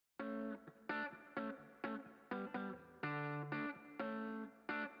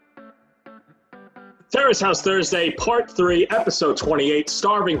Terrace House Thursday, Part 3, Episode 28,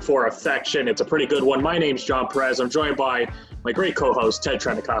 Starving for Affection. It's a pretty good one. My name's John Perez. I'm joined by my great co-host, Ted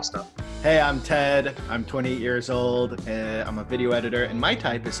Trentacosta. Hey, I'm Ted. I'm 28 years old. I'm a video editor, and my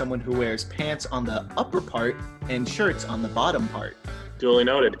type is someone who wears pants on the upper part and shirts on the bottom part. Duly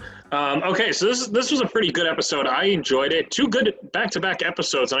noted. Okay, so this was a pretty good episode. I enjoyed it. Two good back-to-back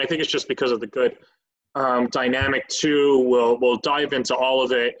episodes, and I think it's just because of the good dynamic, too. We'll dive into all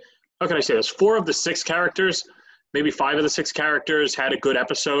of it. How can I say this? 4 of the 6 characters, maybe 5 of the 6 characters had a good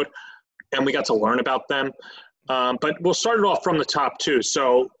episode, and we got to learn about them. But we'll start it off from the top, too.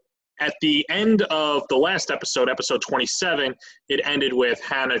 So at the end of the last episode, episode 27, it ended with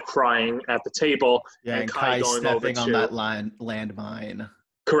Hannah crying at the table. Yeah, and Kai going stepping on that landmine.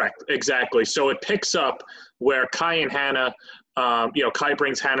 Correct, exactly. So it picks up where Kai and Hannah, Kai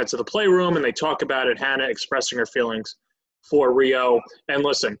brings Hannah to the playroom, and they talk about it, Hannah expressing her feelings for Rio. And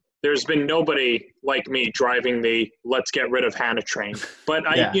listen, there's been nobody like me driving the let's get rid of Hannah train. But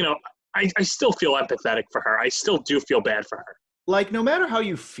I still feel empathetic for her. I still do feel bad for her. Like, no matter how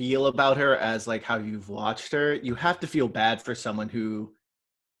you feel about her as like how you've watched her, you have to feel bad for someone who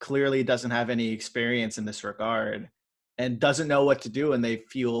clearly doesn't have any experience in this regard and doesn't know what to do, and they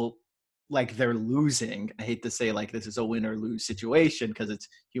feel like they're losing. I hate to say like this is a win or lose situation because it's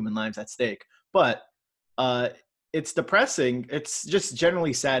human lives at stake. But it's depressing. It's just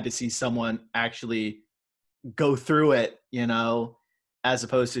generally sad to see someone actually go through it, as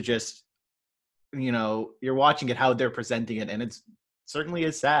opposed to just, you're watching it, how they're presenting it. And it's certainly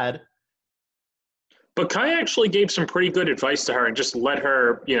is sad. But Kai actually gave some pretty good advice to her and just let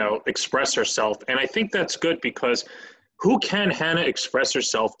her, express herself. And I think that's good because who can Hannah express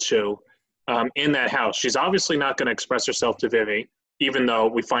herself to in that house? She's obviously not going to express herself to Vivi, even though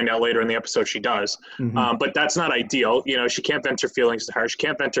we find out later in the episode she does. Mm-hmm. But that's not ideal. She can't vent her feelings to her. She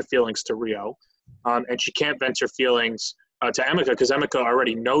can't vent her feelings to Rio. And she can't vent her feelings to Emika because Emika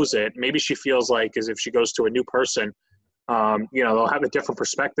already knows it. Maybe she feels like as if she goes to a new person, they'll have a different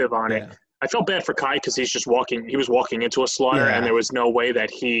perspective on it. I felt bad for Kai because he was walking into a slaughter and there was no way that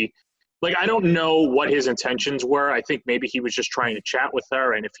I don't know what his intentions were. I think maybe he was just trying to chat with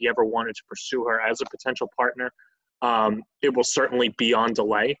her, and if he ever wanted to pursue her as a potential partner, it will certainly be on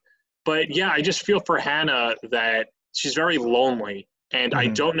delay. But yeah, I just feel for Hannah that she's very lonely, and I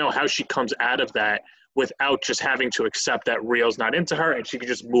don't know how she comes out of that without just having to accept that Rio's not into her and she can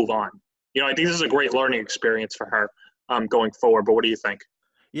just move on. I think this is a great learning experience for her going forward. But what do you think?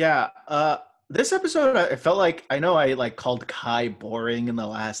 Yeah, this episode, I felt like, I know I called Kai boring in the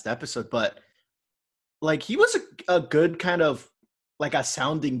last episode, but he was a good kind of a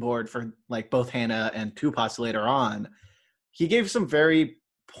sounding board for both Hannah and Tupas later on. He gave some very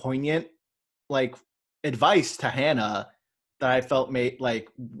poignant advice to Hannah that I felt made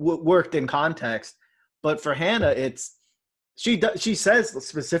worked in context. But for Hannah, she says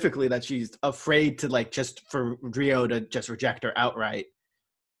specifically that she's afraid to just for Rio to just reject her outright.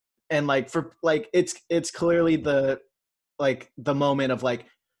 And it's clearly the moment of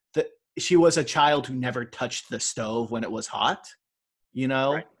she was a child who never touched the stove when it was hot.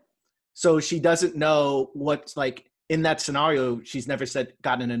 Right. So she doesn't know what's in that scenario. She's never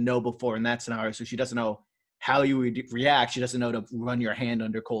gotten a no before in that scenario. So she doesn't know how you would react. She doesn't know to run your hand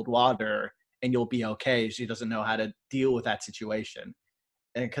under cold water and you'll be okay. She doesn't know how to deal with that situation.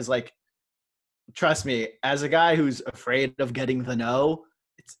 And because trust me, as a guy who's afraid of getting the no,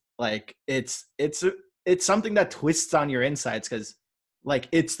 it's something that twists on your insides because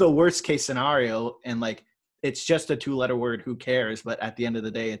it's the worst case scenario and it's just a 2-letter word, who cares? But at the end of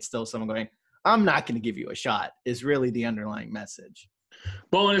the day, it's still someone going, I'm not going to give you a shot, is really the underlying message.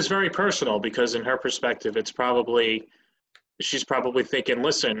 Well, and it's very personal because in her perspective, she's probably thinking,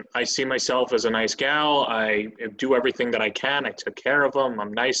 listen, I see myself as a nice gal. I do everything that I can. I took care of him.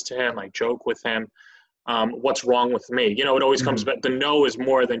 I'm nice to him. I joke with him. What's wrong with me? It always comes back. The no is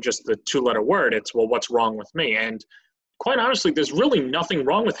more than just the 2-letter word. It's, well, what's wrong with me? And quite honestly, there's really nothing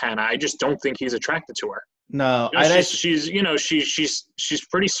wrong with Hannah. I just don't think he's attracted to her. No, she's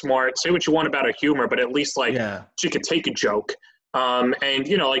pretty smart. Say what you want about her humor, but at least she could take a joke.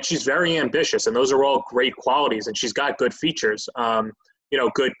 And she's very ambitious, and those are all great qualities. And she's got good features.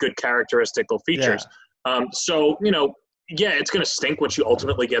 Good characteristical features. Yeah. It's gonna stink when she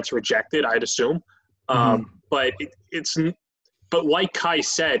ultimately gets rejected, I'd assume. But but like Kai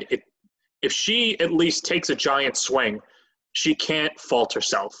said, if she at least takes a giant swing, she can't fault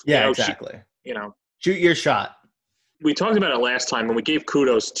herself. Yeah, exactly. Shoot your shot. We talked about it last time, and we gave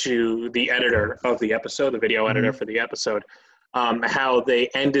kudos to the editor of the episode, the video editor for the episode, how they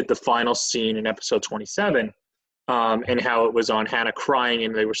ended the final scene in episode 27, and how it was on Hannah crying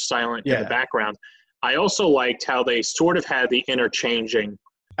and they were silent in the background. I also liked how they sort of had the interchanging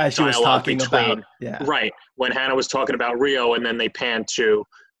As she was dialogue talking between, about, yeah. right, when Hannah was talking about Rio, and then they panned to,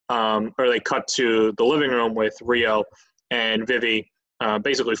 or they cut to the living room with Rio and Vivi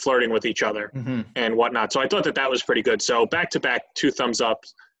basically flirting with each other Mm-hmm. and whatnot. So I thought that that was pretty good. So back to back, 2 thumbs up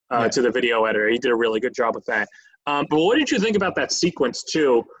Yeah. to the video editor. He did a really good job with that. But what did you think about that sequence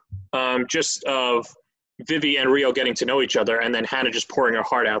too? Just of Vivi and Rio getting to know each other, and then Hannah just pouring her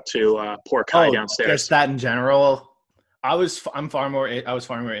heart out to poor Kai downstairs. Just that in general. I was far more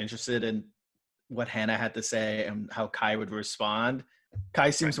interested in what Hannah had to say and how Kai would respond. Kai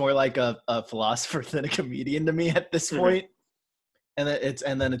seems more like a philosopher than a comedian to me at this point. And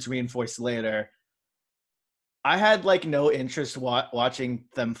then it's reinforced later. I had like no interest watching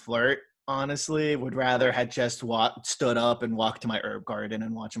them flirt. Honestly, would rather had just stood up and walked to my herb garden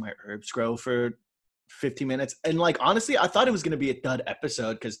and watching my herbs grow for 15 minutes. And like honestly, I thought it was going to be a dud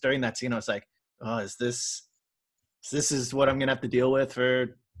episode because during that scene, I was like, "Oh, is this is what I'm going to have to deal with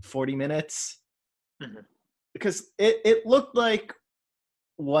for 40 minutes?" Because it looked like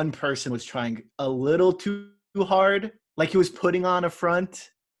one person was trying a little too hard, like he was putting on a front,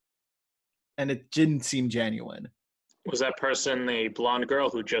 and it didn't seem genuine. Was that person the blonde girl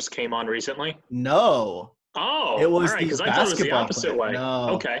who just came on recently? No. Oh, it was all right, the because I thought it was the basketball opposite player. way. No.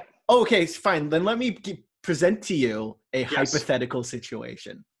 Okay. Okay, fine. Then let me present to you a hypothetical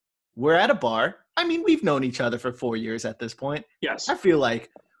situation. We're at a bar. I mean, we've known each other for 4 years at this point. Yes. I feel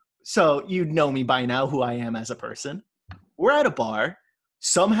like, so you know me by now, who I am as a person. We're at a bar.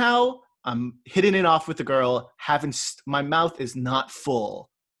 Somehow, I'm hitting it off with the girl. My mouth is not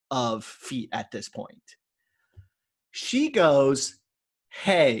full of feet at this point. She goes,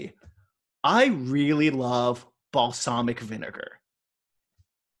 "Hey, I really love balsamic vinegar."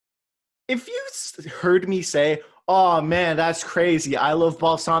 If you heard me say, "Oh man, that's crazy. I love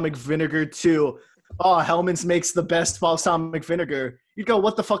balsamic vinegar too. Oh, Hellmann's makes the best balsamic vinegar," you'd go,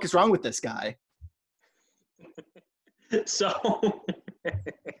 "What the fuck is wrong with this guy?" So,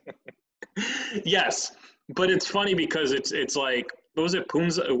 yes, but it's funny because it's like, what was it?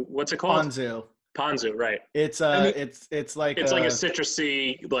 Punza? What's it called? Ponzu. Ponzu, right? It's I mean, it's like it's like a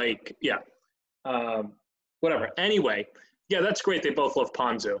citrusy, like whatever. Anyway, yeah, that's great. They both love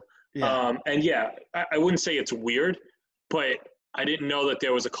Ponzu. yeah. And yeah, I wouldn't say it's weird, but I didn't know that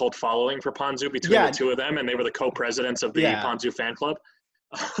there was a cult following for Ponzu between the two of them, and they were the co-presidents of the Ponzu fan club.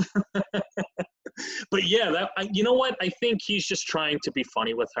 But yeah, you know what? I think he's just trying to be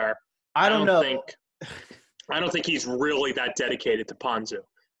funny with her. I don't know. I don't think he's really that dedicated to Ponzu,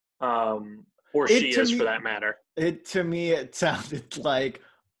 or she is, for that matter. To me, it sounded like,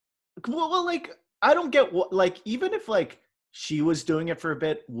 well, like I don't get what, like, even if like she was doing it for a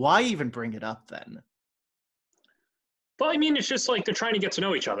bit, why even bring it up then? Well, I mean, it's just like they're trying to get to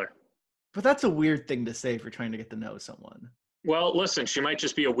know each other. But that's a weird thing to say if you're trying to get to know someone. Well, listen, she might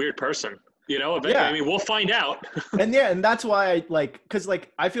just be a weird person. You know, I mean, we'll find out. And that's why I like, because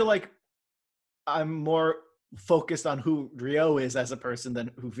like I feel like I'm more focused on who Rio is as a person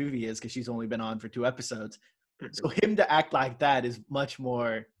than who Vivi is, because she's only been on for 2 episodes. So him to act like that is much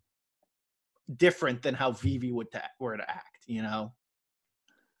more different than how Vivi were to act, you know?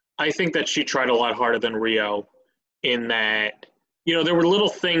 I think that she tried a lot harder than Rio in that, you know, there were little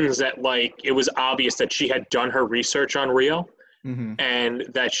things that, like, it was obvious that she had done her research on Rio, and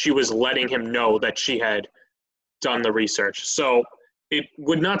that she was letting him know that she had done the research. So it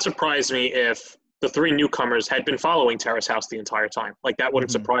would not surprise me if the 3 newcomers had been following Terrace House the entire time. Like, that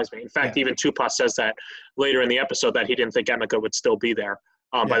wouldn't surprise me. In fact, even Tupac says that later in the episode, that he didn't think Emika would still be there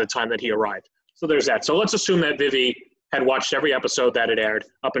by the time that he arrived. So there's that. So let's assume that Vivi had watched every episode that had aired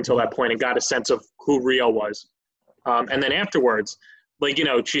up until that point and got a sense of who Rio was. And then afterwards, like, you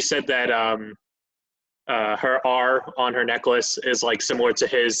know, she said that her R on her necklace is like similar to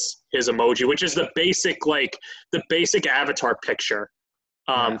his emoji, which is the basic avatar picture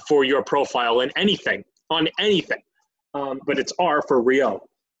for your profile in anything, on anything. But it's R for Rio.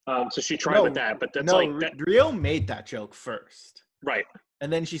 So she tried with that, but that's Rio made that joke first. Right.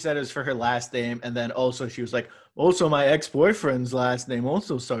 And then she said it was for her last name. And then also she was like, also my ex-boyfriend's last name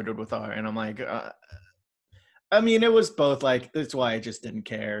also started with R. And I'm like, I mean, it was both like, that's why I just didn't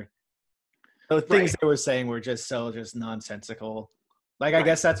care. The things they were saying were just nonsensical. Like, I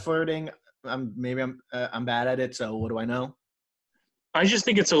guess that's flirting. I'm bad at it. So what do I know? I just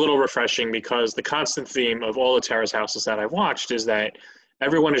think it's a little refreshing because the constant theme of all the Terrace houses that I've watched is that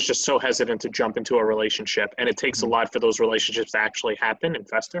everyone is just so hesitant to jump into a relationship, and it takes a lot for those relationships to actually happen and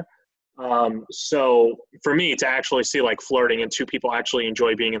fester. So for me to actually see like flirting and 2 people actually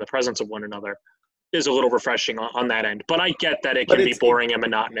enjoy being in the presence of one another is a little refreshing on that end. But I get that it But can be boring and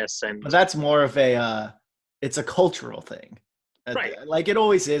monotonous. And but that's more of a it's a cultural thing. right, Like it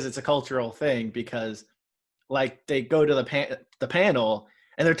always is. It's a cultural thing because like they go to the panel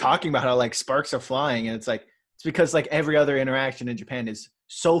and they're talking about how like sparks are flying, and it's like it's because like every other interaction in Japan is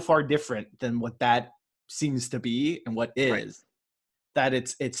so far different than what that seems to be and what is. Right. That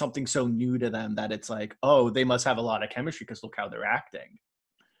it's something so new to them that it's like, oh, they must have a lot of chemistry because look how they're acting.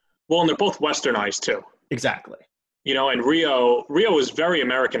 well, and they're both westernized too. Exactly. And Rio is very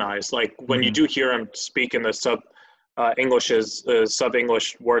Americanized. Like when you do hear him speak in the sub English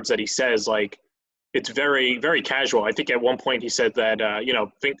words that he says, like it's very, very casual. I think at one point he said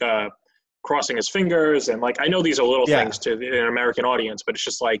that, crossing his fingers. And like, I know these are little things to an American audience, but it's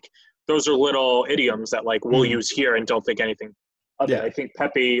just like, those are little idioms that like we'll use here and don't think anything of it. I think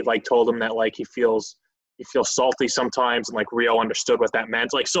Pepe like told him that like he feels salty sometimes, and like Rio understood what that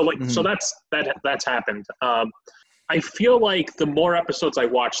meant. Like, so that's happened. I feel like the more episodes I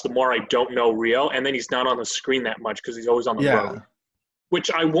watch, the more I don't know Rio, and then he's not on the screen that much because he's always on the road.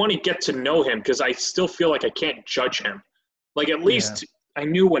 Which I want to get to know him because I still feel like I can't judge him. Like at least I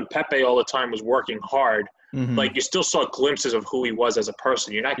knew when Pepe all the time was working hard, like you still saw glimpses of who he was as a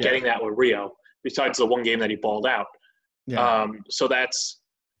person. You're not getting that with Rio, besides the one game that he balled out. So that's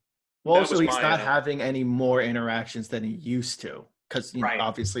also he's not having any more interactions than he used to because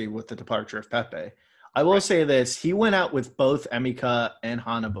obviously with the departure of Pepe. I will say this: he went out with both Emika and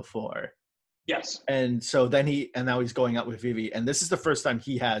Hana before. Yes. And so then now he's going out with Vivi. And this is the first time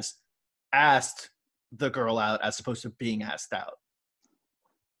he has asked the girl out as opposed to being asked out,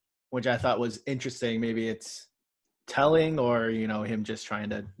 which I thought was interesting. Maybe it's telling or, him just trying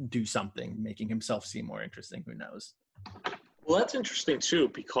to do something, making himself seem more interesting. Who knows? Well, that's interesting too,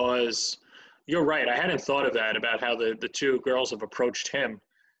 because you're right. I hadn't thought of that about how the two girls have approached him.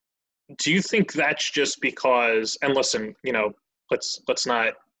 Do you think that's just because, and listen, let's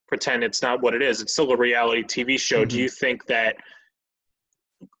not pretend it's not what it is. It's still a reality TV show. Do you think that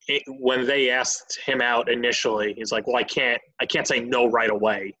when they asked him out initially, he's like, well, I can't say no right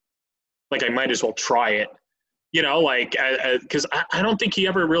away. Like I might as well try it, because I don't think he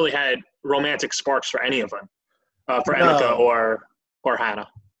ever really had romantic sparks for any of them, for Emika or Hana.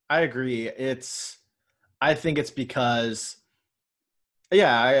 I agree. I think it's because,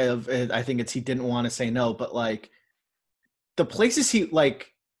 I think it's he didn't want to say no, but like the places he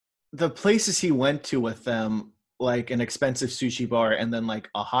went to with them, like an expensive sushi bar and then like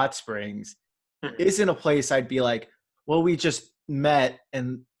a hot springs, isn't a place I'd be like, well, we just met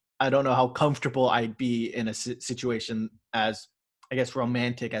and I don't know how comfortable I'd be in a situation as, I guess,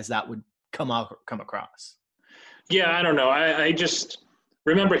 romantic as that would come across. Yeah, I don't know. I just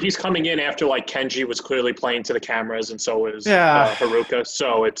remember he's coming in after like Kenji was clearly playing to the cameras and so was Haruka.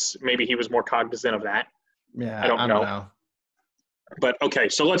 So it's maybe he was more cognizant of that. Yeah, I don't know. But okay,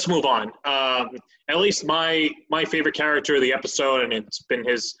 so let's move on. At least my favorite character of the episode, and it's been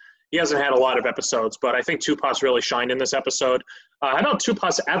he hasn't had a lot of episodes, but I think Tupas really shined in this episode. How about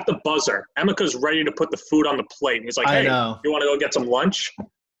Tupas at the buzzer? Emika's ready to put the food on the plate. And he's like, hey, you want to go get some lunch?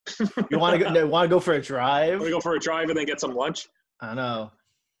 You want to go for a drive? Want to go for a drive and then get some lunch? I know.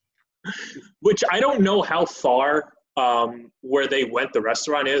 Which I don't know how far where they went the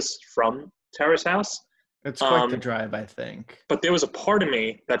restaurant is from Terrace House. It's quite the drive, I think. But there was a part of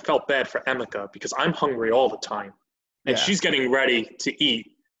me that felt bad for Emika because I'm hungry all the time. And she's getting ready to eat,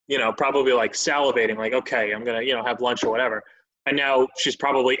 probably like salivating, like, okay, I'm going to, have lunch or whatever. And now she's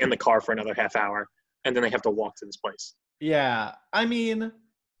probably in the car for another half hour. And then they have to walk to this place. Yeah. I mean,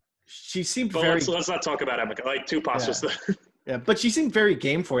 she seemed let's not talk about Emika. Like, Tupas was the... Yeah, but she seemed very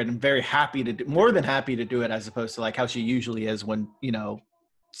game for it and very happy to more than happy to do it as opposed to like how she usually is when,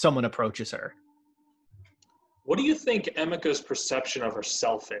 someone approaches her. What do you think Emika's perception of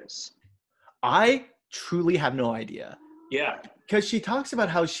herself is? I truly have no idea. Yeah. Because she talks about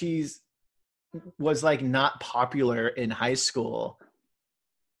how was like not popular in high school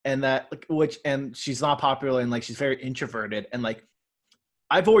and and she's not popular and like she's very introverted. And like,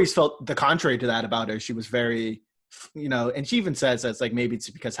 I've always felt the contrary to that about her. She was very, and she even says that's like, maybe it's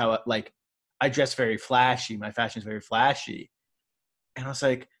because how like I dress very flashy. My fashion is very flashy. And I was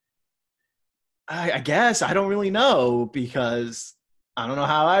like, I guess I don't really know because I don't know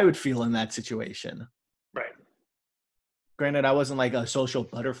how I would feel in that situation. Right. Granted, I wasn't like a social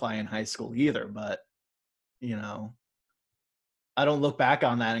butterfly in high school either, but I don't look back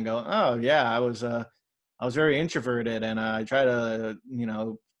on that and go, oh yeah, I was very introverted and I try to,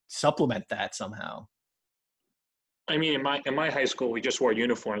 supplement that somehow. I mean, in my high school, we just wore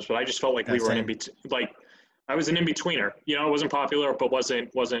uniforms, but I just felt like we were like I was an in-betweener. I wasn't popular, but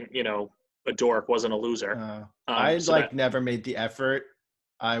wasn't a dork, wasn't a loser. I So that never made the effort.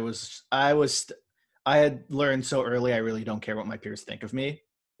 I had learned so early. I really don't care what my peers think of me.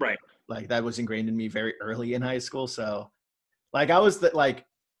 right. Like that was ingrained in me very early in high school. So I was the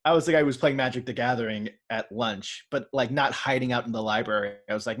guy who was playing Magic the Gathering at lunch, but like not hiding out in the library.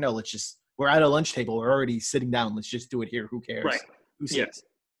 I was like, no, we're at a lunch table. We're already sitting down. Let's just do it here. Who cares? Right. Who Yeah. sees?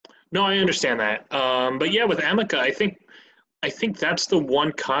 No, I understand that. But yeah, with Emika, I think that's the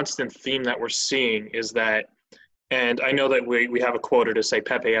one constant theme that we're seeing is that, and I know that we have a quota to say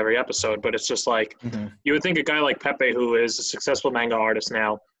Pepe every episode, but it's just like Mm-hmm. you would think a guy like Pepe, who is a successful manga artist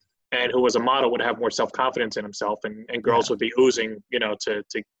now, and who was a model, would have more self confidence in himself, and girls would be oozing, to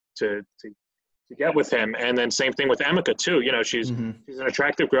get with him. And then same thing with Emika too. She's Mm-hmm. she's an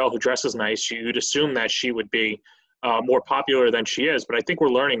attractive girl who dresses nice. You'd assume that she would be more popular than she is, but I think we're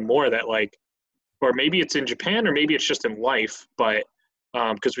learning more that or maybe it's in Japan, or maybe it's just in life, but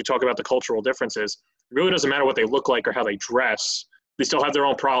because we talk about the cultural differences, it really doesn't matter what they look like or how they dress. They still have their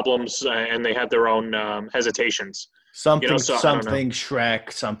own problems, and they have their own hesitations. Something So I don't know.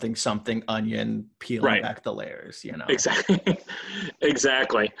 Shrek, something onion, peeling Right. back the layers. Exactly.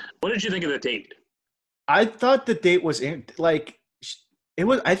 Exactly. What did you think of the date? I thought the date was it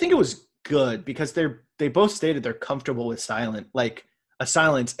was. I think it was good because they both stated they're comfortable with a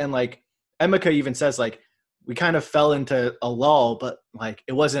silence, and Emika even says we kind of fell into a lull, but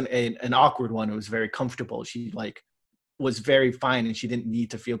it wasn't an awkward one. It was very comfortable. She was very fine, and she didn't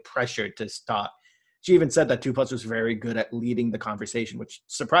need to feel pressured to stop. She even said that 2 Plus was very good at leading the conversation, which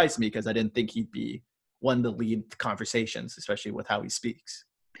surprised me because I didn't think he'd be one to lead conversations, especially with how he speaks.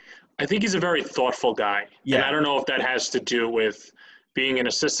 I think he's a very thoughtful guy. Yeah. And I don't know if that has to do with being an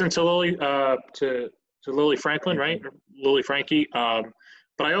assistant to Lily Franklin, right? Or Lily Frankie.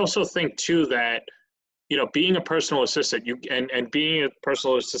 But I also think too that, being a personal assistant, and being a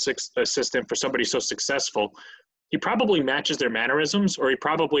personal assistant for somebody so successful, he probably matches their mannerisms, or he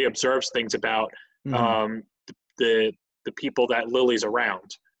probably observes things about the people that Lily's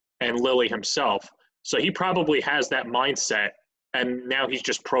around and Lily himself. So he probably has that mindset, and now he's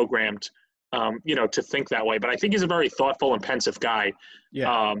just programmed, to think that way. But I think he's a very thoughtful and pensive guy.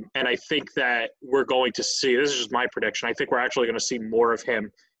 Yeah. And I think that we're going to see, this is just my prediction, I think we're actually going to see more of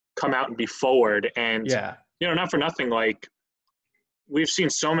him come out and be forward. And, Yeah. Not for nothing, we've seen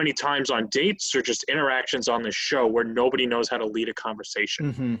so many times on dates or just interactions on this show where nobody knows how to lead a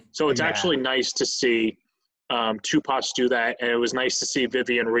conversation. Mm-hmm. So it's Yeah. actually nice to see 2 Pots do that. And it was nice to see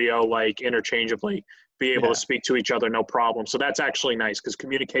Vivi and Rio interchangeably be able to speak to each other, no problem. So that's actually nice because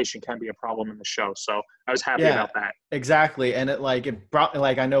communication can be a problem in the show. So I was happy about that. Exactly. And it brought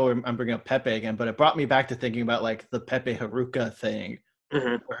I know I'm bringing up Pepe again, but it brought me back to thinking about the Pepe Haruka thing.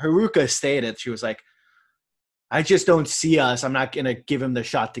 Mm-hmm. Where Haruka stated, she was like, I just don't see us. I'm not going to give him the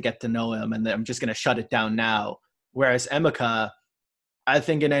shot to get to know him, and I'm just going to shut it down now. Whereas Emika, I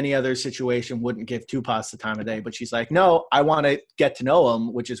think in any other situation wouldn't give 2 Pots the time of day, but she's like, no, I want to get to know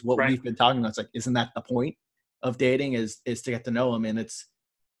him, which is what we've been talking about. It's isn't that the point of dating is to get to know him? And it's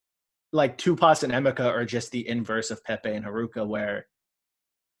 2 Pots and Emika are just the inverse of Pepe and Haruka, where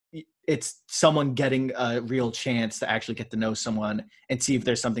it's someone getting a real chance to actually get to know someone and see if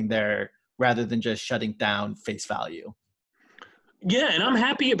there's something there rather than just shutting down face value. Yeah, and I'm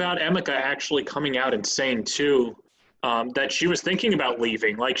happy about Emika actually coming out and saying too that she was thinking about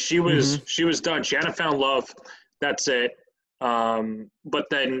leaving. She was done. She hadn't found love. That's it. But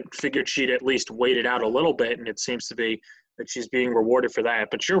then figured she'd at least wait it out a little bit, and it seems to be that she's being rewarded for that.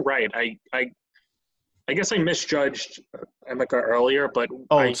 But you're right. I guess I misjudged Emika earlier, but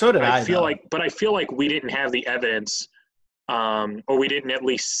so did I feel I feel like we didn't have the evidence, or we didn't at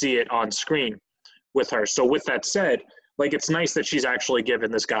least see it on screen with her. So with that said, it's nice that she's actually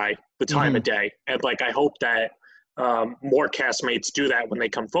given this guy the time of day. And I hope that more castmates do that when they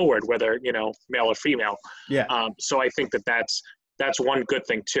come forward, whether, male or female. Yeah. So I think that's one good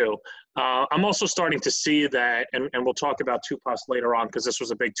thing too. I'm also starting to see that, and we'll talk about 2 Pots later on, because this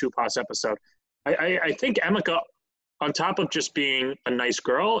was a big 2 Pots episode. I think Emika, on top of just being a nice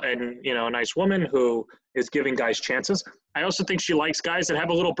girl and, a nice woman who is giving guys chances, I also think she likes guys that have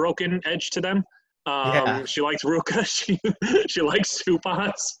a little broken edge to them. She likes Ruka. She likes 2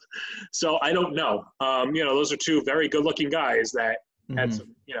 Pots. So I don't know. Those are 2 very good-looking guys that had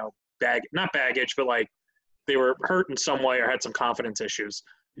some, not baggage, but they were hurt in some way or had some confidence issues.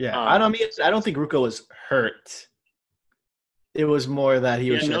 Yeah, I don't think Ruka was hurt. It was more that he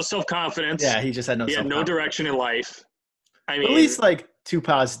was no self-confidence. Yeah, he just had no. He had no direction in life. I mean, at least 2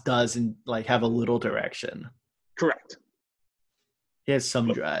 Pots does and have a little direction. Correct. He has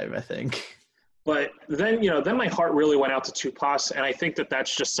some drive, I think. But then, then my heart really went out to Tupas, and I think that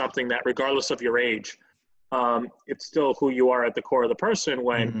that's just something that, regardless of your age, it's still who you are at the core of the person.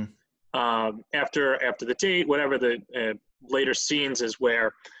 When Mm-hmm. after the date, whatever the later scenes is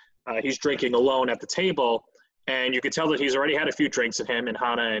where he's drinking alone at the table, and you could tell that he's already had a few drinks in him, and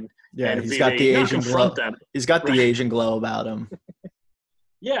Hana Yeah, and he's got Vivi the not Asian confront glow. them. He's got the Right. Asian glow about him.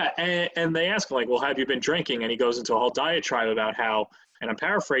 Yeah, and they ask him, like, well, have you been drinking? And he goes into a whole diatribe about how, and I'm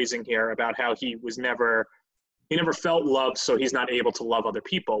paraphrasing here, about how he never felt love, so he's not able to love other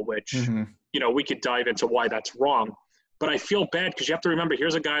people, which, Mm-hmm. we could dive into why that's wrong. But I feel bad because you have to remember,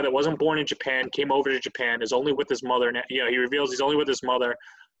 here's a guy that wasn't born in Japan, came over to Japan, is only with his mother. He reveals he's only with his mother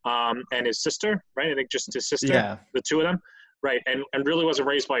and his sister, right? I think just his sister, Yeah. the two of them, right? And really wasn't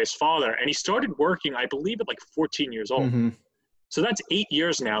raised by his father. And he started working, I believe, at like 14 years old. Mm-hmm. So that's 8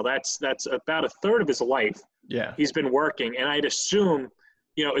 years now. That's about a third of his life. Yeah. He's been working, and I'd assume,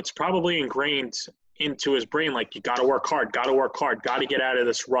 it's probably ingrained into his brain, like, you got to work hard, got to get out of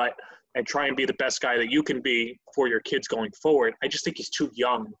this rut and try and be the best guy that you can be for your kids going forward. I just think he's too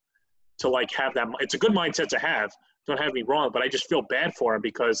young to like have that. It's a good mindset to have. Don't have me wrong, but I just feel bad for him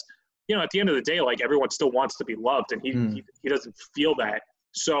because, at the end of the day, like, everyone still wants to be loved, and he doesn't feel that.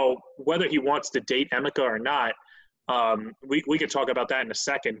 So whether he wants to date Emika or not, we could talk about that in a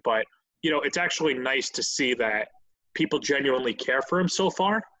second. But it's actually nice to see that people genuinely care for him so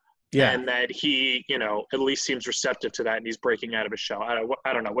far. Yeah. And that he, at least seems receptive to that, and he's breaking out of his shell. I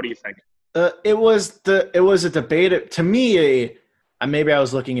don't know. What do you think? It was a debate to me. Maybe I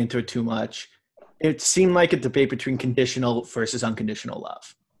was looking into it too much. It seemed like a debate between conditional versus unconditional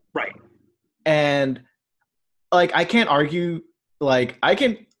love. Right. And like, I can't argue. Like, I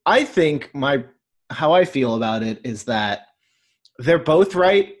think how I feel about it is that they're both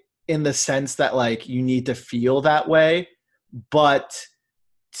right in the sense that, like, you need to feel that way, but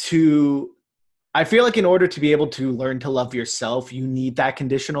I feel like in order to be able to learn to love yourself, you need that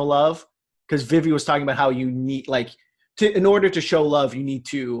conditional love. Because Vivi was talking about how you need, like, in order to show love, you need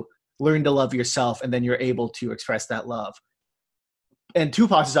to learn to love yourself, and then you're able to express that love. And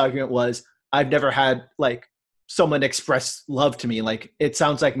Tupac's argument was, I've never had, like, someone express love to me. Like, it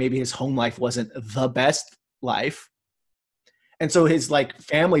sounds like maybe his home life wasn't the best life. And so his, like,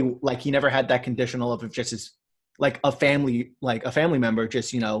 family, like, he never had that conditional love of just his, like a family member,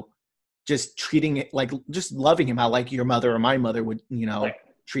 just, just treating it like, just loving him how, like, your mother or my mother would, Right.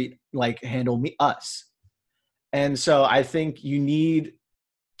 treat, like, handle us. And so I think you need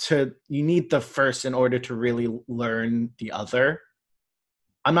the first in order to really learn the other.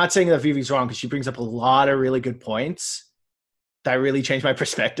 I'm not saying that Vivi's wrong, because she brings up a lot of really good points that really changed my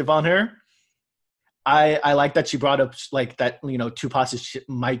perspective on her. I like that she brought up, like, that, Tupac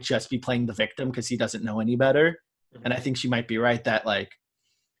might just be playing the victim because he doesn't know any better. Mm-hmm. And I think she might be right that, like,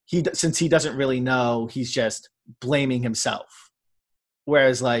 since he doesn't really know, he's just blaming himself.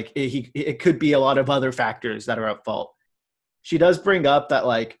 Whereas, like, it could be a lot of other factors that are at fault. She does bring up that,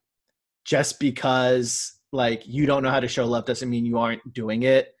 like, just because, like, you don't know how to show love doesn't mean you aren't doing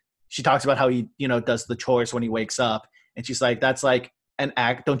it. She talks about how he, does the chores when he wakes up. And she's like, that's like an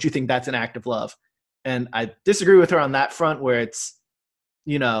act. Don't you think that's an act of love? And I disagree with her on that front, where it's,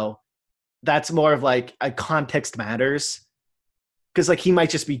 that's more of like a context matters. Because, like, he might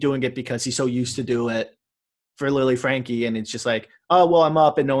just be doing it because he's so used to do it for Lily Frankie. And it's just like, oh, well, I'm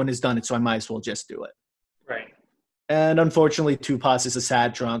up and no one has done it, so I might as well just do it. Right. And unfortunately, Tupac is a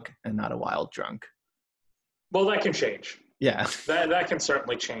sad drunk and not a wild drunk. Well, that can change. Yeah. That can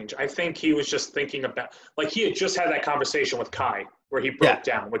certainly change. I think he was just thinking about, like, he had just had that conversation with Kai where he broke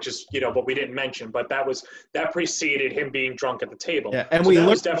down, which is, what we didn't mention, but that preceded him being drunk at the table. Yeah, and so that was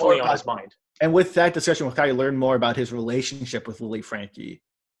learned definitely on his mind. And with that discussion with Kai, you learned more about his relationship with Lily Frankie.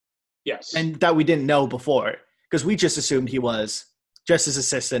 Yes. And that we didn't know before, because we just assumed he was just his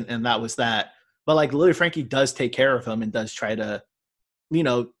assistant and that was that. But, like, Lily Frankie does take care of him and does try to,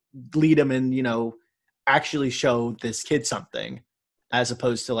 lead him and, actually show this kid something, as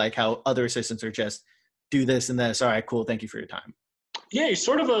opposed to, like, how other assistants are just do this and this. All right, cool. Thank you for your time. Yeah, he's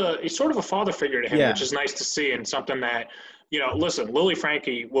sort of a father figure to him, which is nice to see, and something that, listen, Lily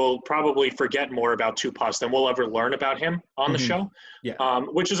Frankie will probably forget more about Tupac than we'll ever learn about him on the show,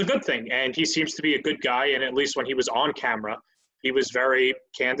 which is a good thing. And he seems to be a good guy, and at least when he was on camera, he was very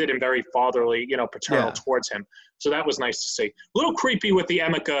candid and very fatherly, paternal towards him. So that was nice to see. A little creepy with the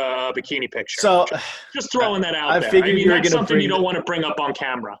Emika bikini picture. So just throwing that out there. Figured you were that's something you don't want to bring up on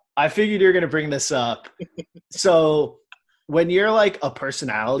camera. I figured you were going to bring this up. So when you're, like, a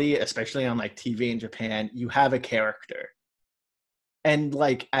personality, especially on, like, TV in Japan, you have a character. And,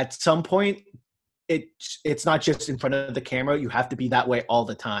 like, at some point, it's not just in front of the camera. You have to be that way all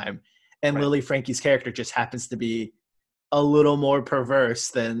the time. and Right. Lily Frankie's character just happens to be a little more perverse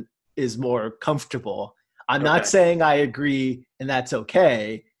than is more comfortable. I'm not Okay. saying I agree and that's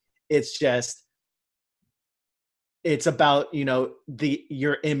okay. It's just it's about, you know,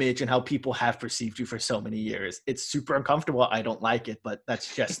 your image and how people have perceived you for so many years. It's super uncomfortable. I don't like it, but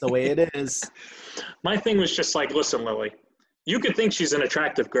that's just the way it is. My thing was just like, listen, Lily, you could think she's an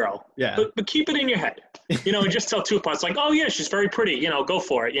attractive girl, Yeah. but keep it in your head. You know, and just tell Tupac, it's like, oh, yeah, she's very pretty. You know, go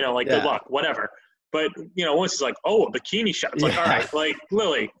for it. You know, like, good Yeah. luck, whatever. But, you know, once it's like, oh, a bikini shot. It's like, all Yeah. right, like,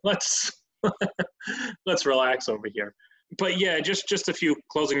 Lily, let's relax over here. But, yeah, just a few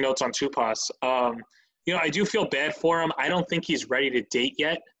closing notes on Tupac. You know, I do feel bad for him. I don't think he's ready to date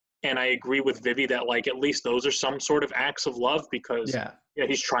yet. And I agree with Vivi that, like, at least those are some sort of acts of love because Yeah. you know,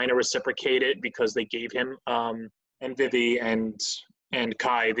 he's trying to reciprocate it because they gave him and Vivi and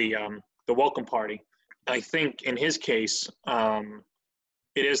Kai the welcome party. I think in his case,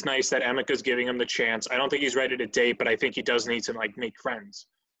 it is nice that Emika's giving him the chance. I don't think he's ready to date, but I think he does need to like make friends.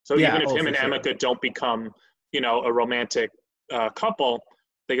 So Yeah, even if him for and sure. Emika don't become, you know, a romantic couple,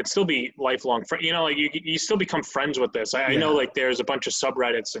 they could still be lifelong friends. You know, like you still become friends with this. I know Yeah. like there's a bunch of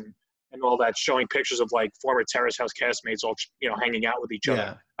subreddits and all that showing pictures of like former Terrace House castmates all, you know, hanging out with each other.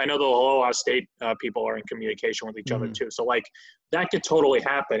 Yeah. I know the Aloha State people are in communication with each other Mhm. too. So like that could totally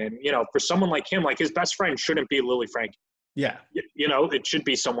happen. And, you know, for someone like him, like his best friend shouldn't be Lily Frank. Yeah. You know, it should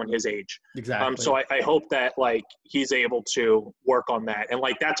be someone his age. Exactly. So I hope that like he's able to work on that. And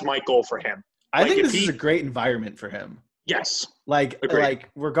like, that's my goal for him. I Like, think if this is he- a great environment for him. Yes. Like Agreed.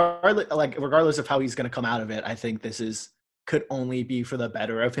 regardless of how he's going to come out of it, I think this could only be for the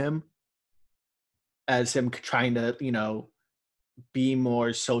better of him, as him trying to, you know, be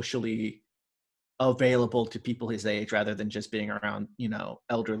more socially available to people his age rather than just being around, you know,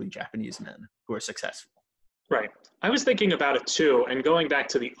 elderly Japanese men who are successful. Right. I was thinking about it too, and going back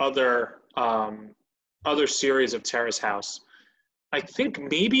to the other series of Terrace House, I think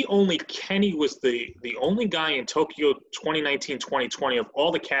maybe only Kenny was the only guy in Tokyo 2019-2020 of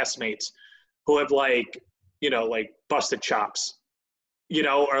all the castmates who have like, you know, like busted chops, you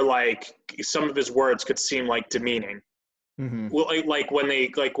know, or like some of his words could seem like demeaning. Mm-hmm. Well, like when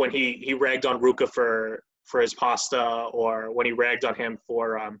he ragged on Ruka for his pasta, or when he ragged on him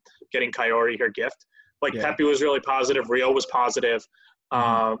for getting Kaori her gift. Like Yeah. Pepe was really positive, Rio was positive,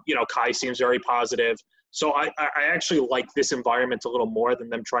 Mhm. you know, Kai seems very positive. So I actually like this environment a little more than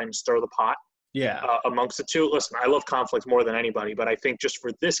them trying to stir the pot Yeah. amongst the two. Listen, I love conflict more than anybody, but I think just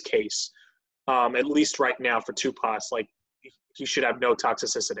for this case, at least right now for Tupac, like he should have no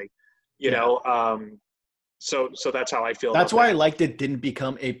toxicity, you Yeah. know. So that's how I feel. That's about why that. I liked it didn't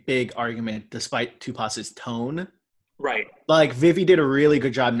become a big argument despite Tupac's tone. Right. Like Vivi did a really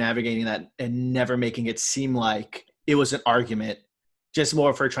good job navigating that and never making it seem like it was an argument, just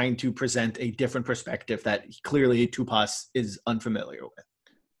more for trying to present a different perspective that clearly Tupac is unfamiliar with.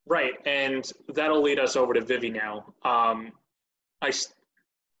 Right, and that'll lead us over to Vivi now.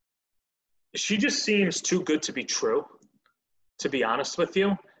 She just seems too good to be true, to be honest with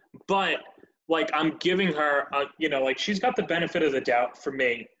you. But like I'm giving her, you know, like she's got the benefit of the doubt for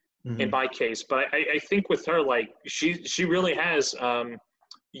me in my case. But I think with her, like she really has.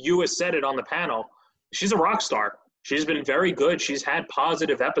 You has said it on the panel. She's a rock star. She's been very good. She's had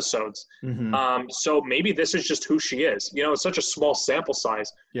positive episodes. Mm-hmm. So maybe this is just who she is. You know, it's such a small sample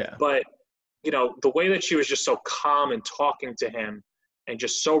size. Yeah. But, you know, the way that she was just so calm and talking to him and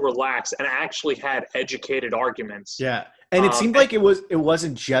just so relaxed and actually had educated arguments. Yeah. And it seemed like it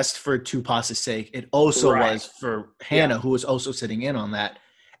wasn't just for Tupac's sake. It also Right. was for Hannah, who was also sitting in on that.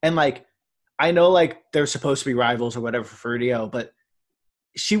 And like, I know like they're supposed to be rivals or whatever for Rio, but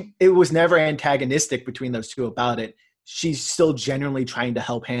it was never antagonistic between those two about it. She's still genuinely trying to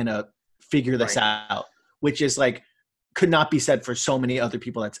help Hannah figure this out, which is like could not be said for so many other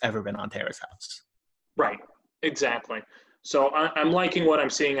people that's ever been on Terrace House. Right. Exactly. So I'm liking what I'm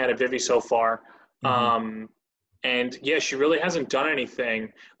seeing out of Vivi so far. Mm-hmm. And yeah, she really hasn't done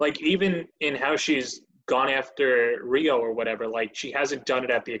anything. Like even in how she's gone after Rio or whatever, like she hasn't done it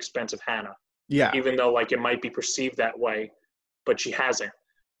at the expense of Hannah. Yeah. Even though like it might be perceived that way, but she hasn't.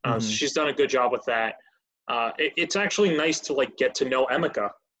 So Mhm. she's done a good job with that. It's actually nice to like get to know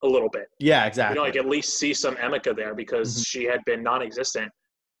Emika a little bit. Yeah, You exactly. know, like at least see some Emika there because Mhm. she had been non-existent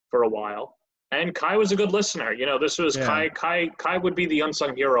for a while. And Kai was a good listener. You know, this was Yeah. Kai would be the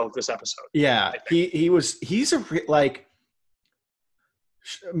unsung hero of this episode. Yeah, he's like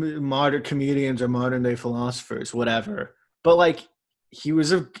modern comedians or modern day philosophers, whatever. But like he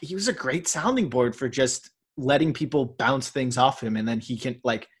was a great sounding board for just letting people bounce things off him, and then he can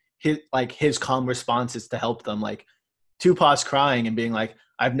like his calm responses to help them like Tupac crying and being like,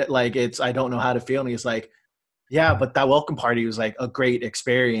 I don't know how to feel. And he's like, yeah, but that welcome party was like a great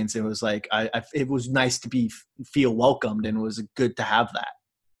experience. It was like, it was nice to feel welcomed, and it was good to have that.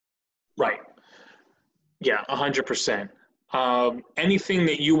 Right. Yeah, 100%. Anything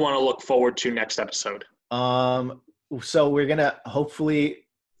that you want to look forward to next episode? So we're gonna hopefully,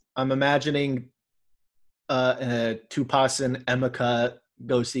 I'm imagining, Tupac and Emeka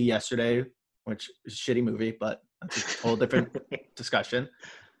go see Yesterday, which is a shitty movie, but that's a whole different discussion.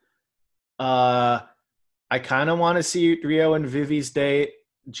 I kind of want to see Rio and Vivi's date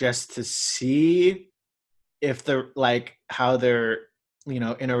just to see if they're like how their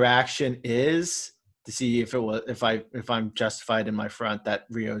interaction is, to see if I'm justified in my front that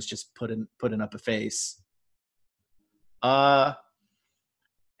Rio's just putting up a face.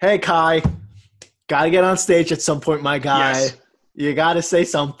 Hey Kai, gotta get on stage at some point, my guy. Yes. You gotta say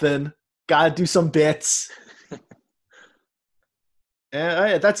something. Gotta do some bits.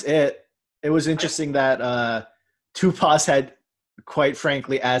 And that's it. It was interesting that Tupac had, quite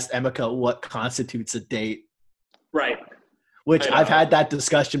frankly, asked Emeka what constitutes a date. Right. Which I've had that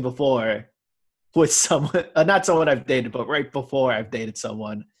discussion before with someone, not someone I've dated, but right before I've dated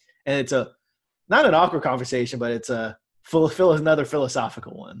someone. And it's not an awkward conversation, but it's another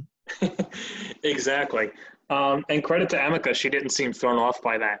philosophical one. Exactly. And credit to Emeka, she didn't seem thrown off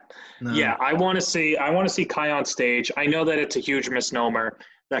by that. No. Yeah, I want to see Kai on stage. I know that it's a huge misnomer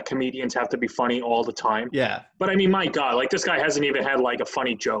that comedians have to be funny all the time. Yeah. But I mean, my God, like this guy hasn't even had like a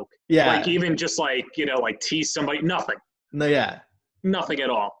funny joke. Yeah. Like even just like, like tease somebody, nothing. No, yeah. Nothing at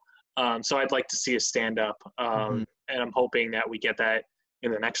all. So I'd like to see a stand up. And I'm hoping that we get that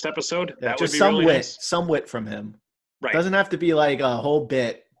in the next episode. Yeah, that just would be some really wit, nice. some wit from him. Right. Doesn't have to be like a whole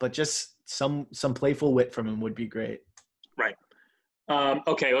bit, but just some playful wit from him would be great. Right.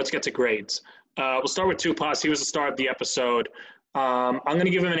 Okay, let's get to grades. We'll start with Tupac. He was the star of the episode. I'm going to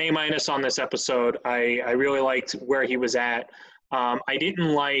give him an A- on this episode. I really liked where he was at. I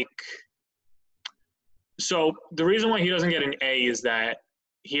didn't like. So the reason why he doesn't get an A is that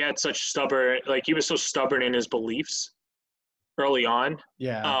he had such he was so stubborn in his beliefs early on.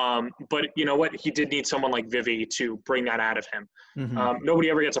 Yeah. But you know what? He did need someone like Vivi to bring that out of him. Mm-hmm. Nobody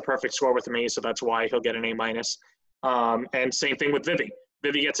ever gets a perfect score with me, so that's why he'll get an A-. And same thing with Vivi.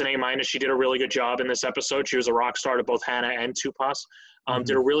 Vivi gets an A-. She did a really good job in this episode. She was a rock star to both Hannah and Tupac.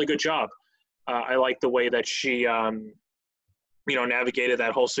 Did a really good job. I like the way that she, navigated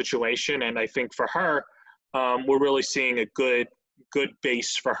that whole situation. And I think for her, we're really seeing a good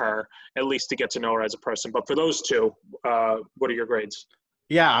base for her, at least to get to know her as a person. But for those two, what are your grades?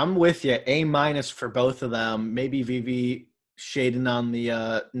 Yeah, I'm with you. A- for both of them. Maybe Vivi shading on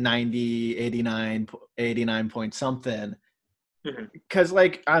the 90, 89 point something. Because,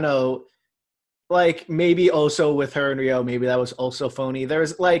 I know, maybe also with her and Rio, maybe that was also phony. There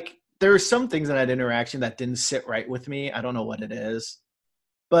were some things in that interaction that didn't sit right with me. I don't know what it is.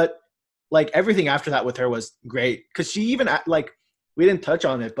 But, everything after that with her was great. Because she even, we didn't touch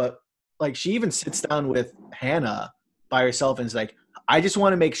on it, but, she even sits down with Hannah by herself and is like, I just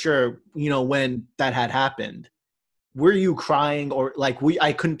want to make sure, when that had happened, were you crying or,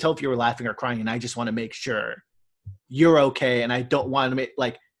 I couldn't tell if you were laughing or crying, and I just want to make sure you're okay, and I don't want to make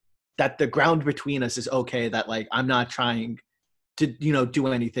that the ground between us is okay, that I'm not trying to do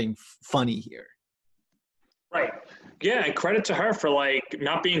anything funny here. Right. Yeah, and credit to her for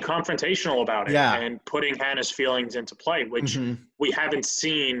not being confrontational about it. Yeah. And putting Hannah's feelings into play, which we haven't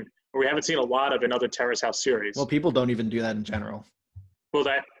seen a lot of in other Terrace House series. Well, people don't even do that in general. Well,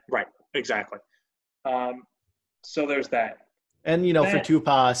 right, exactly. So there's that. And for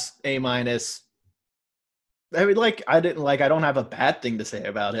Tupac, A-. I mean, I don't have a bad thing to say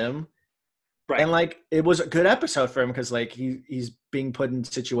about him. Right. And it was a good episode for him because he's being put in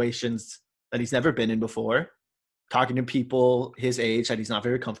situations that he's never been in before, talking to people his age that he's not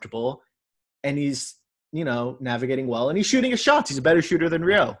very comfortable, and he's navigating well, and he's shooting his shots. He's a better shooter than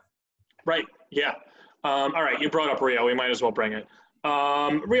Rio. Right. Yeah. All right. You brought up Rio. We might as well bring it.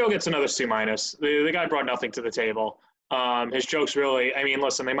 Rio gets another C-. The guy brought nothing to the table. His jokes really. I mean,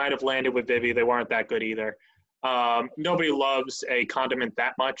 listen. They might have landed with Vivi. They weren't that good either. Nobody loves a condiment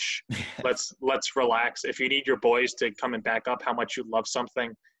that much. Let's relax. If you need your boys to come and back up how much you love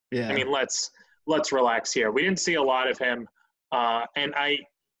something, Yeah. I mean, let's relax here. We didn't see a lot of him, and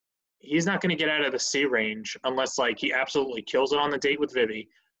he's not going to get out of the C range unless he absolutely kills it on the date with Vivi,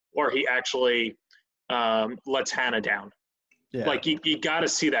 or he actually lets Hannah down. Yeah. You got to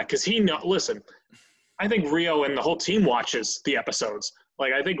see that because listen, I think Rio and the whole team watches the episodes.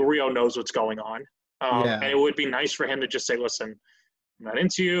 I think Rio knows what's going on. And it would be nice for him to just say, listen, I'm not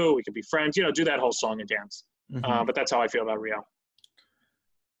into you. We could be friends, do that whole song and dance. Mm-hmm. But that's how I feel about Rio.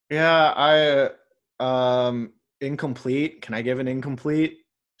 Yeah, incomplete. Can I give an incomplete?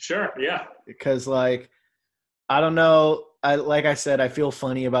 Sure. Yeah. Because like I don't know. Like I said, I feel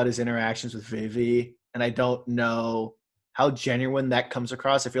funny about his interactions with Vivi, and I don't know how genuine that comes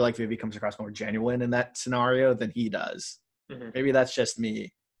across. I feel like Vivi comes across more genuine in that scenario than he does. Mm-hmm. Maybe that's just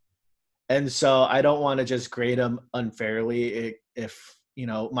me. And so I don't want to just grade him unfairly if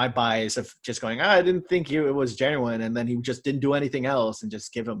my bias of just going, I didn't think it was genuine, and then he just didn't do anything else, and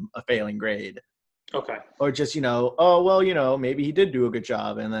just give him a failing grade. Okay. Or just oh well, maybe he did do a good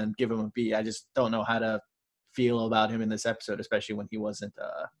job, and then give him a B. I just don't know how to feel about him in this episode, especially when he wasn't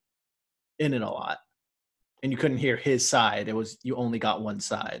in it a lot, and you couldn't hear his side. It was you only got one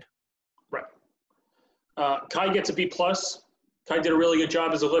side. Right. Kai gets a B plus. Kai did a really good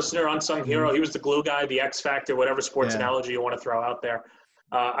job as a listener, unsung hero. He was the glue guy, the X factor, whatever sports analogy you want to throw out there.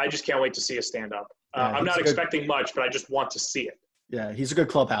 I just can't wait to see a stand up. I'm not expecting much, but I just want to see it. Yeah, he's a good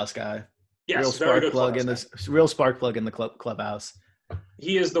clubhouse guy. Yes, very good plug in this. Real spark plug in the clubhouse.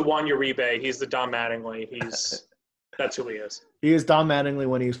 He is the Juan Uribe. He's the Don Mattingly. That's who he is. He is Don Mattingly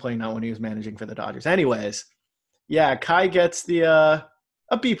when he was playing, not when he was managing for the Dodgers. Anyways, yeah, Kai gets the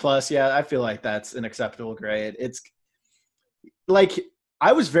a B plus. Yeah, I feel like that's an acceptable grade. It's like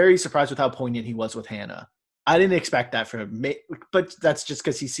I was very surprised with how poignant he was with Hannah. I didn't expect that from him, but that's just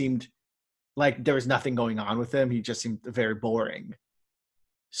because he seemed like there was nothing going on with him. He just seemed very boring.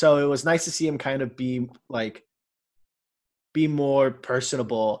 So it was nice to see him kind of be more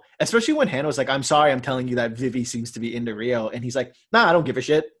personable, especially when Hannah was like, I'm sorry, I'm telling you that Vivi seems to be into Rio. And he's like, nah, I don't give a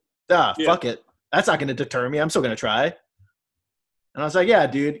shit. Fuck it. That's not going to deter me. I'm still going to try. And I was like, yeah,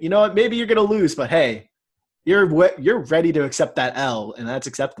 dude, you know what? Maybe you're going to lose, but hey, you're ready to accept that L, and that's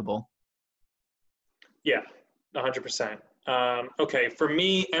acceptable. Yeah, 100%. Okay, for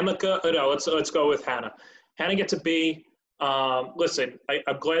me, Emika, no, let's go with Hannah. Hannah gets a B. Listen,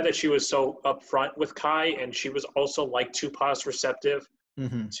 I'm glad that she was so upfront with Kai, and she was also like Tupas receptive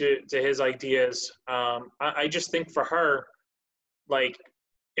to his ideas. I just think for her, like,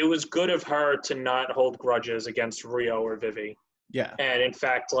 it was good of her to not hold grudges against Rio or Vivi. Yeah. And in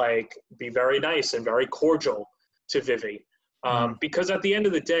fact, like, be very nice and very cordial to Vivi. Because at the end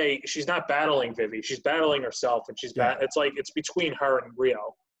of the day, she's not battling Vivi. She's battling herself, and it's like it's between her and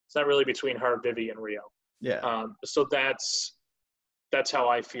Rio. It's not really between her, Vivi, and Rio. Yeah. So that's how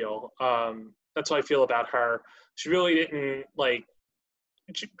I feel. That's how I feel about her. She really didn't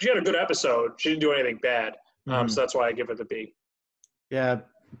she had a good episode. She didn't do anything bad. So that's why I give her the B. Yeah.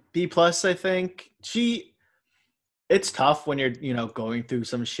 B plus, I think. It's tough when you're, going through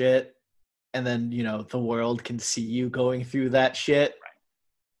some shit, and then, the world can see you going through that shit.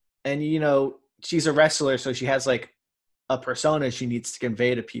 Right. And, she's a wrestler, so she has like a persona she needs to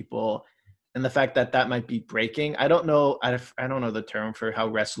convey to people. And the fact that might be breaking. I don't know the term for how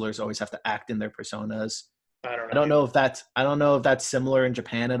wrestlers always have to act in their personas. I don't know if that's similar in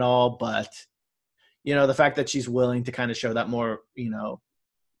Japan at all, but the fact that she's willing to kind of show that more,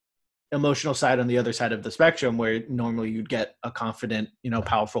 emotional side on the other side of the spectrum, where normally you'd get a confident,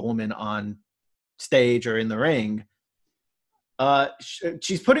 powerful woman on stage or in the ring.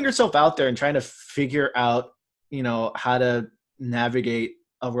 She's putting herself out there and trying to figure out, how to navigate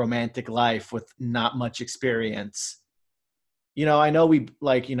a romantic life with not much experience. I know we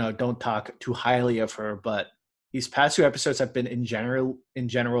don't talk too highly of her, but these past 2 episodes have been in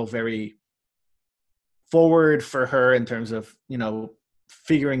general very forward for her in terms of,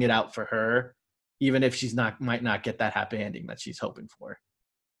 figuring it out for her, even if might not get that happy ending that she's hoping for.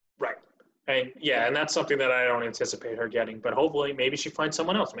 Right. And that's something that I don't anticipate her getting, but hopefully maybe she finds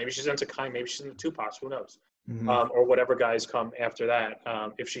someone else. Maybe she's into Kai, maybe she's into Tupac, who knows? Or whatever guys come after that,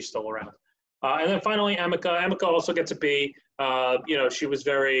 if she's still around. And then finally, Emika. Emika also gets a B. She was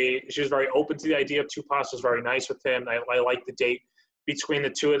very open to the idea of Tupac, was very nice with him. I liked the date between the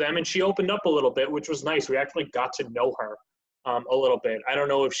two of them, and she opened up a little bit, which was nice. We actually got to know her a little bit. I don't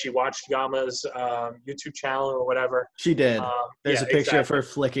know if she watched Yama's YouTube channel or whatever. She did. There's a picture of her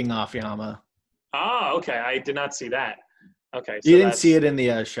flicking off Yama. Ah, okay. I did not see that. Okay. So you didn't see it in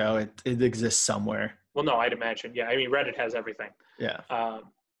the show. It exists somewhere. Well, no, I'd imagine. Yeah, I mean, Reddit has everything. Yeah.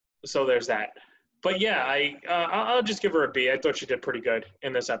 So there's that. But yeah, I'll just give her a B. I thought she did pretty good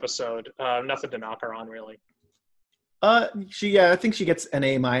in this episode. Nothing to knock her on, really. I think she gets an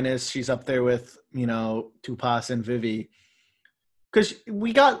A-. She's up there with, Tupac and Vivi. Because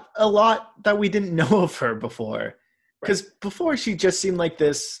we got a lot that we didn't know of her before. Because before she just seemed like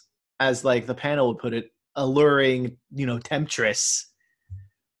this, as like the panel would put it, alluring, temptress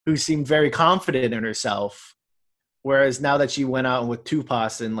who seemed very confident in herself. Whereas now that she went out with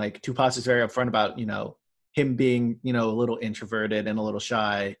Tupac, and like Tupac is very upfront about, him being, you know, a little introverted and a little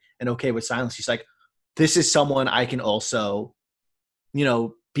shy and okay with silence. She's like, this is someone I can also, you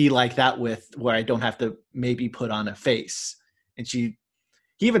know, be like that with, where I don't have to maybe put on a face. And he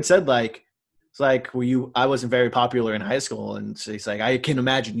even said like, it's like, I wasn't very popular in high school. And so he's like, I can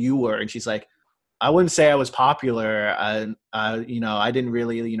imagine you were. And she's like, I wouldn't say I was popular. You know, I didn't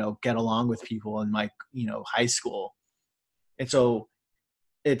really, you know, get along with people in my, you know, high school. And so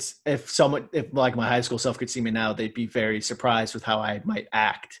if like my high school self could see me now, they'd be very surprised with how I might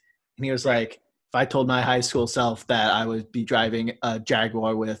act. And he was like, if I told my high school self that I would be driving a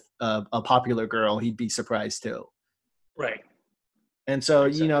Jaguar with a popular girl, he'd be surprised too. Right. And so,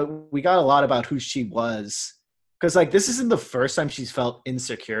 you know, we got a lot about who she was, because like this isn't the first time she's felt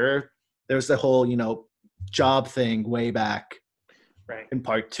insecure. There's the whole, you know, job thing way back in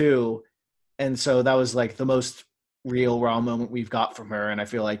part 2. And so that was like the most real raw moment we've got from her. And I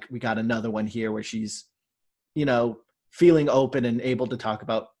feel like we got another one here where she's, you know, feeling open and able to talk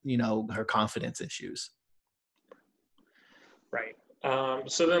about, you know, her confidence issues. Right.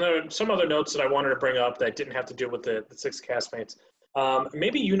 So then there are some other notes that I wanted to bring up that didn't have to do with the 6 castmates.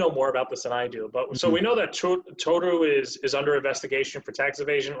 Maybe you know more about this than I do, but so we know that Toru is under investigation for tax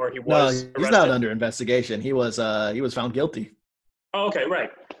evasion, or he was. No, he's not under investigation. He was found guilty. Oh, okay, right.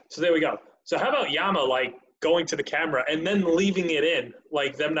 So there we go. So how about Yama like going to the camera and then leaving it in,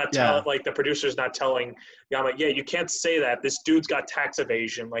 like them not telling, like the producers not telling Yama, yeah, you can't say that. This dude's got tax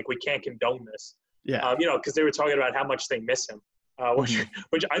evasion. Like we can't condone this. Yeah. You know, because they were talking about how much they miss him,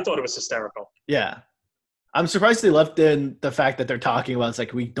 which I thought it was hysterical. Yeah. I'm surprised they left in the fact that they're talking about, it's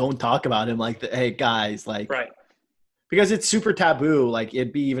like, we don't talk about him like, hey guys, like, right. Because it's super taboo. Like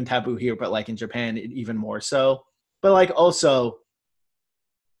it'd be even taboo here, but like in Japan, even more so. But like also,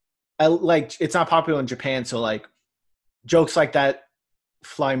 like it's not popular in Japan. So like jokes like that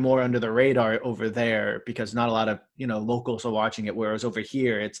fly more under the radar over there because not a lot of, you know, locals are watching it. Whereas over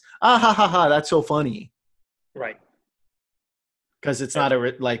here, it's, ha ha ha, that's so funny. Right. Because it's not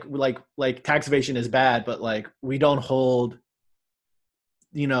a like tax evasion is bad, but like we don't hold,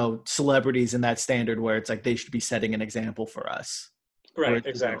 you know, celebrities in that standard where it's like they should be setting an example for us. Right,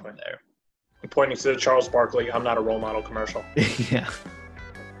 exactly. There. I'm pointing to the Charles Barkley, I'm not a role model commercial. Yeah.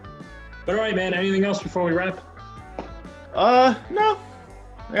 But all right, man, anything else before we wrap? No.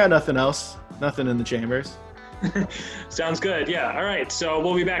 I got nothing else. Nothing in the chambers. Sounds good. Yeah. All right. So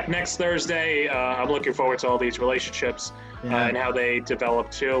we'll be back next Thursday. I'm looking forward to all these relationships and how they develop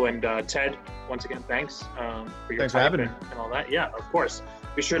too. And Ted, once again, thanks for your time and all that. Yeah, of course.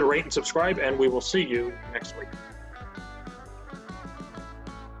 Be sure to rate and subscribe, and we will see you next week.